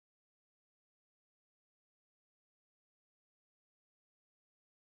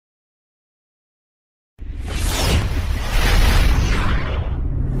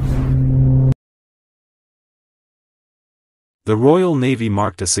The Royal Navy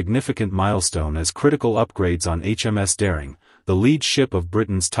marked a significant milestone as critical upgrades on HMS Daring, the lead ship of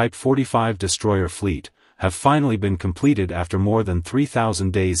Britain's Type 45 destroyer fleet, have finally been completed after more than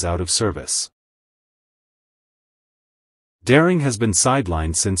 3,000 days out of service. Daring has been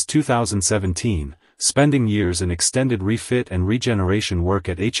sidelined since 2017, spending years in extended refit and regeneration work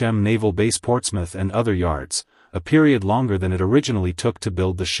at Naval Base Portsmouth and other yards, a period longer than it originally took to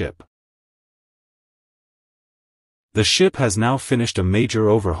build the ship. The ship has now finished a major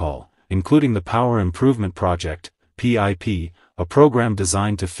overhaul, including the Power Improvement Project, PIP, a program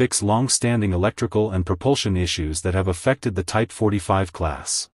designed to fix long-standing electrical and propulsion issues that have affected the Type 45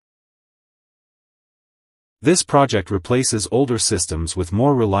 class. This project replaces older systems with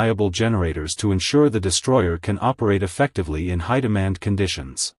more reliable generators to ensure the destroyer can operate effectively in high-demand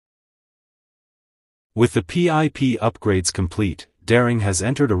conditions. With the PIP upgrades complete, Daring has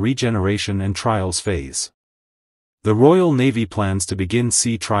entered a regeneration and trials phase. The Royal Navy plans to begin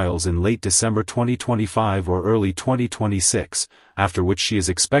sea trials in late December 2025 or early 2026, after which she is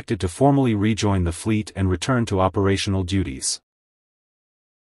expected to formally rejoin the fleet and return to operational duties.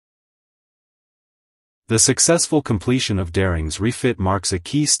 The successful completion of Daring's refit marks a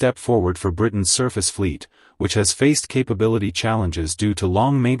key step forward for Britain's surface fleet, which has faced capability challenges due to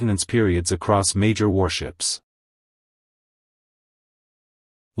long maintenance periods across major warships.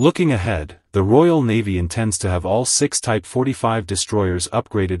 Looking ahead, the Royal Navy intends to have all 6 Type 45 destroyers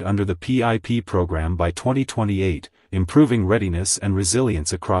upgraded under the PIP program by 2028, improving readiness and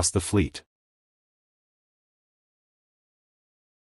resilience across the fleet.